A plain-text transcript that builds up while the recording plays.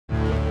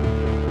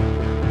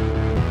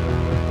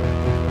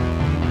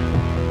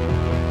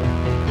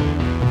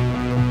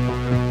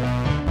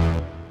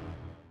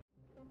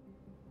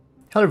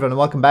Hello everyone and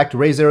welcome back to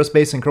Ray's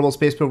Aerospace and Kerbal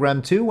Space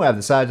Program 2. I've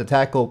decided to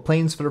tackle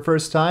planes for the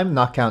first time,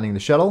 not counting the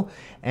shuttle.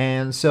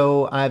 And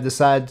so I've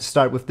decided to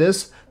start with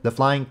this, the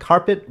Flying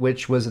Carpet,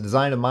 which was a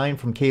design of mine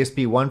from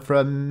KSP-1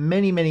 from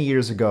many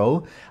years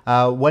ago.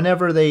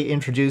 Whenever they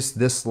introduced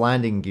this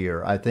landing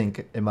gear, I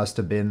think it must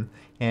have been,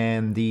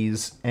 and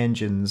these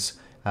engines.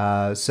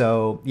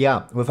 So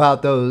yeah,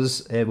 without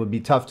those, it would be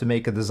tough to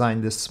make a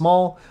design this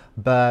small.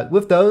 But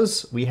with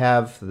those, we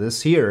have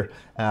this here,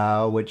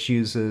 which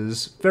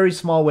uses very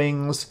small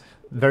wings,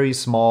 very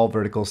small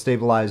vertical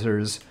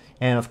stabilizers,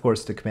 and of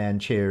course the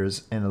command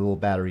chairs and a little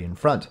battery in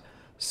front.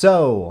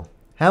 So,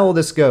 how will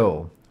this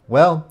go?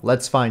 Well,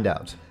 let's find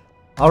out.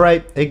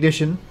 Alright,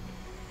 ignition.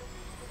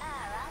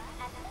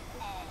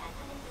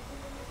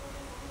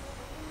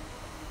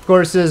 Of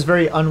course, it is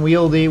very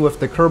unwieldy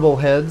with the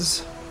Kerbal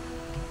heads,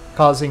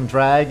 causing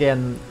drag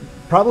and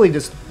probably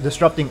just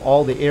disrupting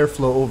all the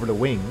airflow over the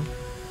wing.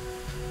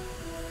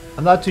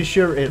 I'm not too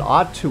sure it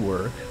ought to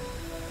work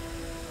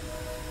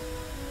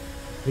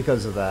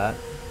because of that.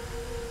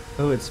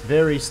 Oh, it's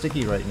very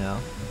sticky right now.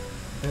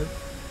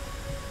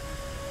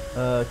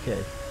 Okay.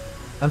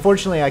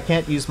 Unfortunately, I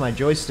can't use my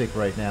joystick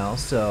right now,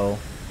 so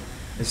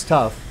it's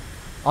tough.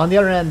 On the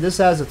other hand, this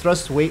has a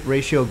thrust-weight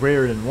ratio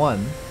greater than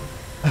 1.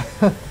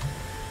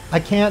 I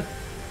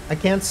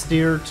can't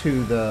steer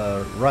to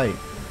the right.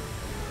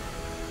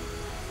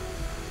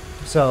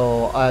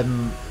 So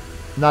I'm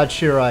not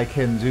sure I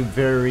can do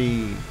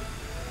very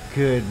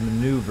good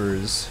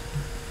maneuvers.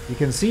 You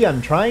can see I'm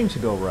trying to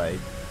go right.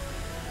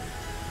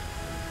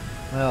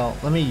 Well,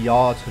 let me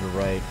yaw to the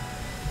right.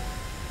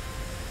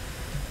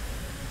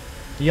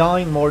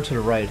 Yawing more to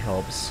the right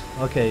helps.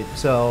 Okay,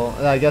 so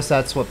I guess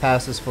that's what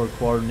passes for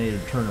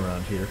coordinated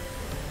turnaround here.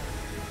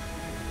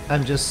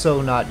 I'm just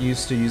so not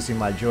used to using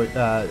my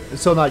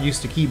so not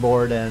used to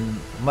keyboard and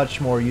much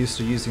more used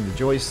to using the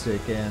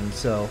joystick, and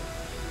so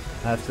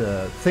I have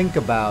to think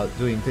about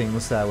doing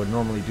things that I would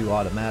normally do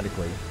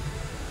automatically.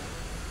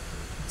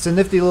 It's a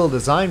nifty little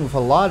design with a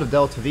lot of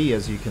delta V,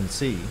 as you can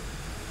see.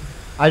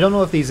 I don't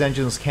know if these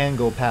engines can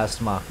go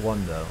past Mach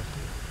 1 though,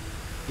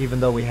 even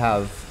though we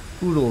have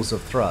oodles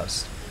of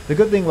thrust. The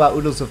good thing about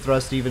oodles of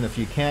thrust, even if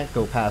you can't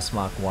go past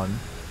Mach 1,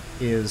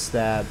 is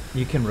that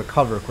you can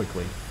recover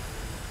quickly.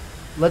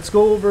 Let's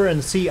go over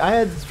and see. I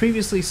had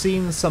previously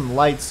seen some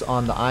lights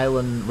on the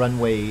island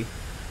runway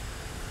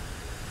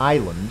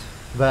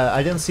but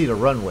I didn't see the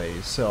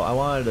runways, so I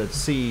wanted to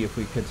see if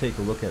we could take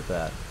a look at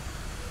that.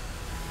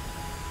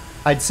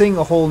 I'd sing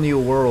A Whole New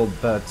World,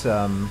 but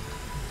I'm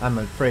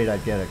afraid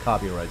I'd get a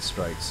copyright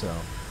strike, so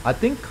I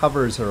think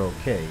covers are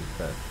okay,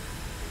 but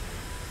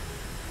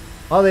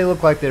well, they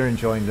look like they're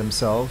enjoying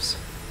themselves.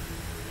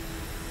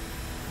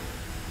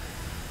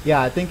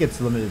 Yeah, I think it's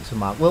limited to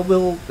Mach. Well,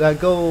 we'll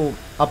go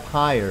up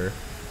higher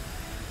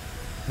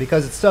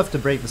because it's tough to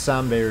break the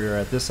sound barrier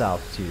at this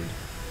altitude.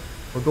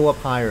 We'll go up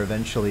higher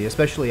eventually,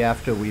 especially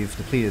after we've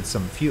depleted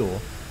some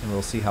fuel, and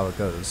we'll see how it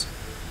goes.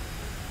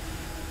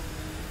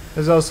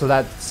 There's also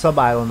that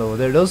sub-island over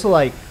there. Those are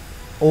like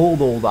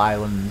old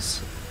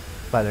islands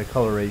by their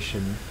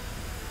coloration.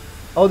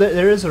 Oh,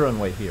 there is a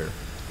runway here.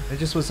 It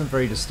just wasn't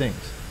very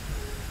distinct.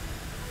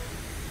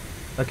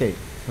 Okay,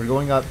 we're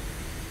going up.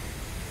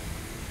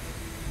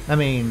 I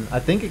mean, I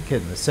think it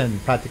can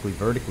ascend practically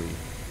vertically.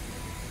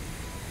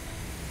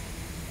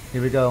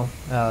 Here we go.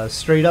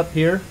 Straight up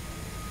here.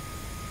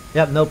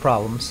 Yep, no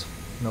problems.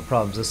 No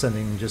problems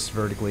ascending just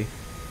vertically.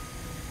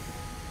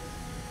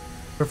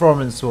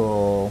 Performance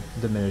will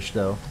diminish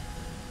though.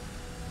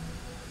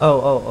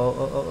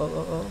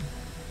 Oh.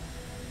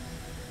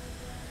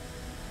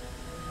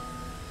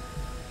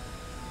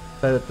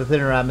 But the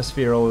thinner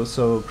atmosphere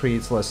also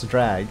creates less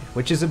drag,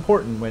 which is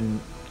important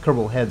when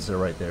Kerbal heads are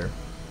right there.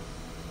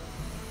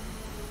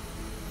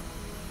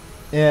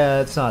 Yeah,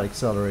 it's not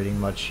accelerating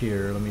much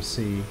here. Let me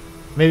see.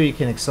 Maybe you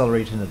can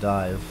accelerate in a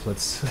dive.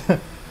 Let's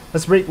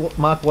let's break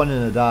Mach 1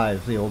 in a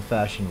dive the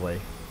old-fashioned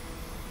way.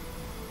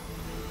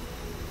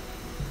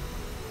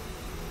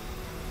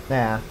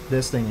 Nah,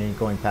 this thing ain't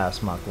going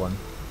past Mach 1.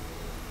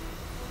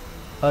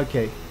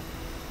 Okay.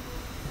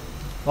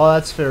 Well,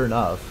 that's fair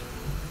enough.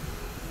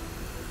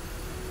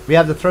 We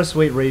have the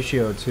thrust-weight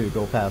ratio to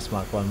go past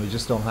Mach 1. We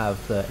just don't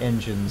have the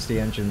engines.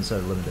 The engines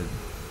are limited.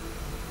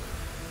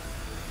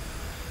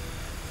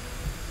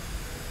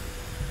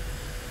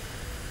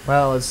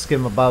 Well, let's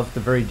skim above the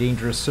very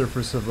dangerous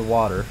surface of the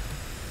water.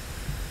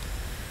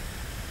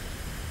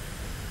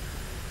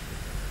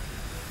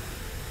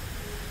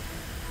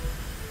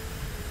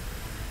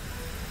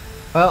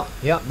 Well,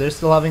 yeah, they're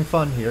still having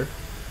fun here.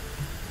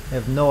 I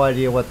have no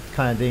idea what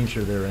kind of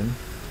danger they're in.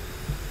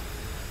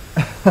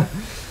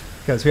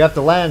 Because we have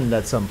to land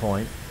at some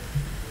point.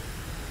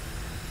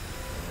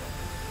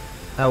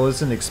 I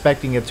wasn't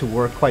expecting it to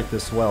work quite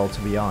this well,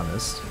 to be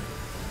honest.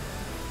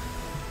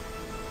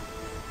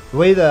 The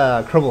way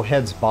the Kerbal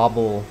heads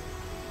bobble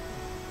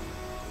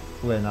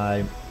when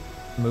I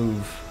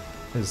move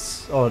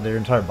is... oh, their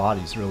entire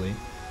bodies, really,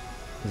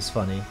 is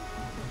funny.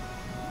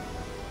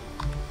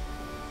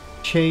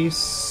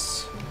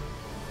 Chase...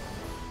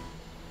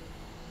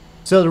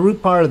 So the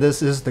root part of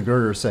this is the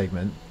girder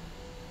segment.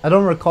 I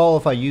don't recall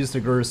if I used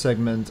the girder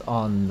segment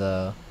on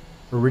the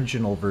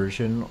original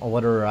version, or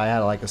whether I had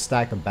like a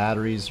stack of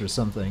batteries or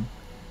something.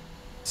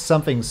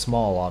 Something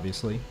small,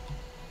 obviously.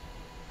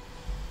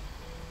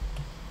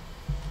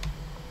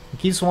 It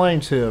keeps wanting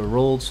to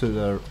roll to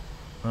the...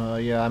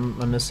 yeah,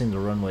 I'm missing the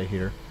runway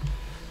here.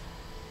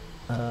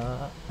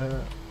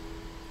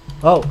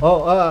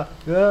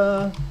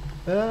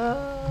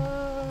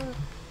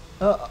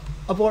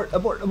 Abort,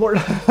 abort, abort.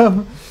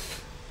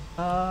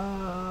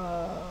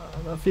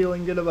 I'm not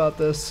feeling good about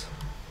this.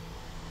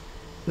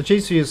 The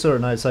chase view is sort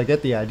of nice. I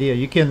get the idea.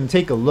 You can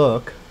take a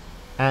look,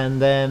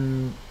 and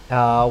then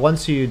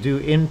once you do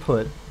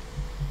input,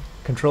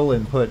 control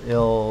input,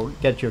 it'll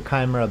get your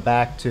camera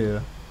back to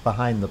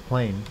behind the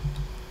plane.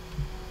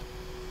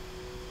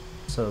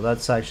 So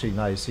that's actually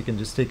nice. You can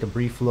just take a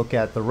brief look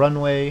at the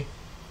runway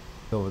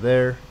over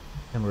there,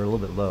 and we're a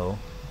little bit low.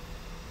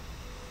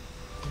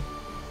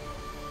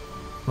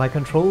 My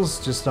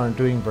controls just aren't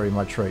doing very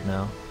much right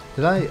now.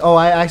 Did I? Oh,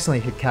 I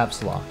accidentally hit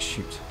caps lock.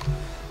 Shoot.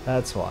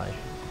 That's why.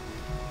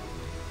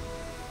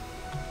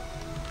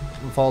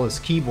 With all this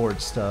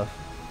keyboard stuff.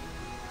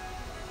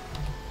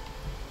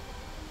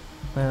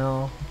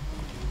 Well,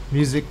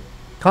 music,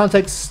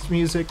 context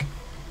music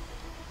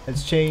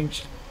has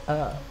changed.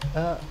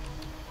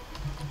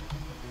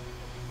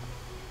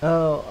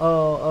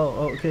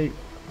 Okay.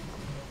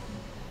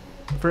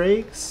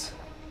 Brakes?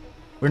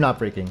 We're not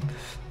braking.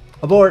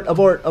 Abort,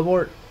 abort,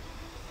 abort.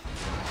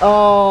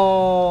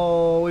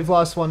 Oh, we've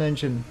lost one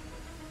engine.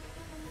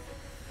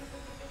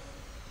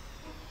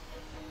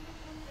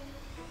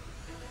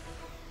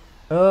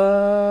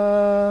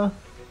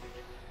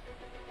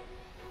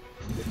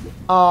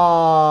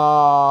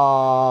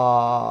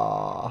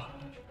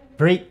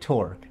 Brake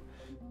torque.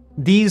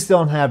 These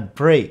don't have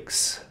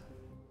brakes.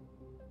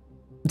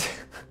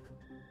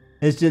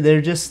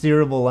 They're just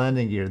steerable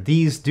landing gear.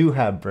 These do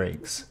have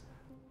brakes.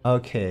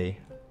 Okay.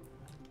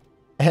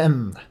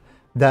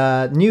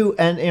 The new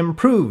and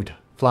improved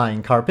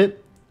flying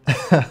carpet.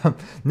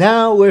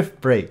 Now with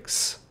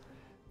brakes.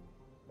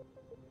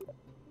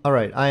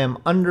 Alright, I am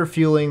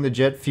underfueling the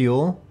jet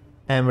fuel,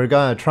 and we're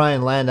gonna try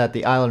and land at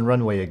the island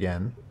runway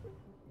again.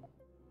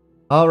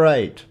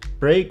 Alright,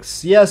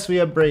 brakes. Yes, we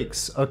have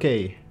brakes.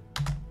 Okay.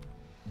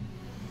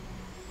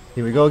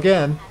 Here we go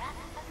again.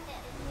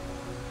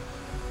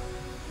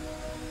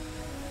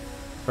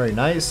 Very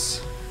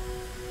nice.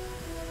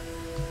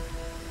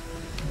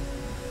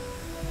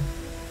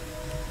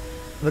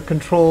 The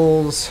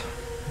controls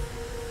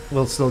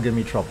will still give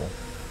me trouble.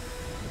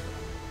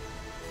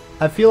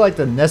 I feel like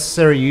the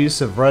necessary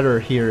use of rudder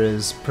here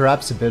is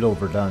perhaps a bit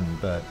overdone,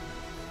 but...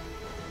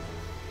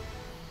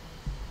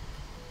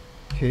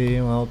 Okay,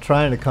 well,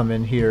 trying to come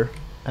in here.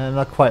 And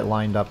not quite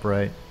lined up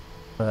right.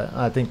 But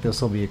I think this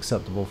will be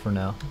acceptable for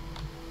now.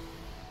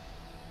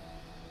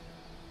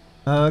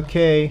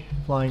 Okay,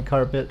 flying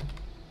carpet.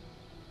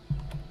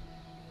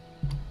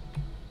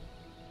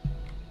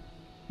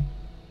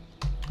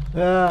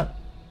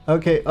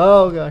 Okay,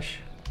 oh gosh.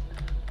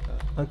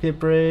 Okay,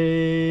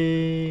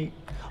 brake.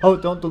 Oh,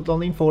 don't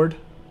lean forward.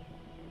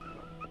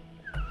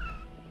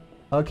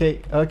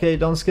 Okay, okay,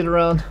 don't skid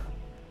around.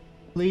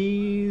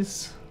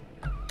 Please.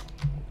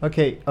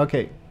 Okay,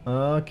 okay,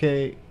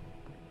 okay.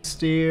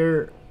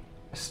 Steer,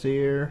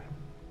 steer,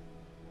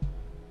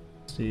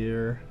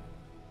 steer.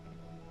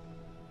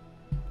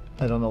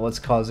 I don't know what's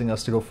causing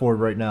us to go forward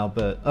right now,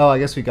 but... Oh, I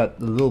guess we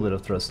got a little bit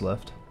of thrust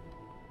left.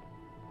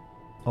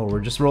 Oh, we're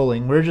just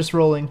rolling. We're just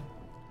rolling.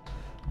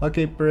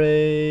 Okay,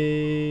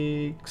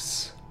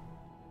 brakes.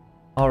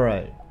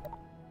 Alright.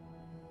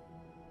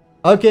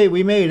 Okay,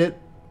 we made it.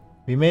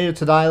 We made it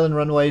to the island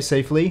runway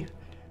safely.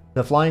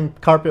 The flying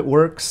carpet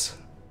works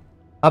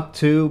up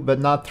to, but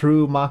not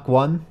through, Mach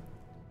 1.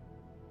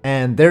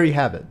 And there you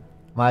have it.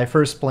 My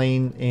first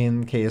plane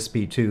in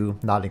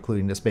KSP2, not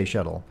including the space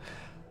shuttle.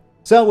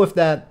 So with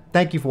that,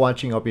 thank you for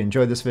watching. I hope you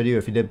enjoyed this video.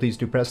 If you did, please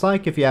do press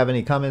like. If you have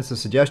any comments or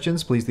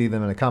suggestions, please leave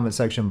them in the comment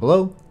section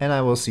below, and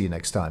I will see you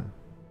next time.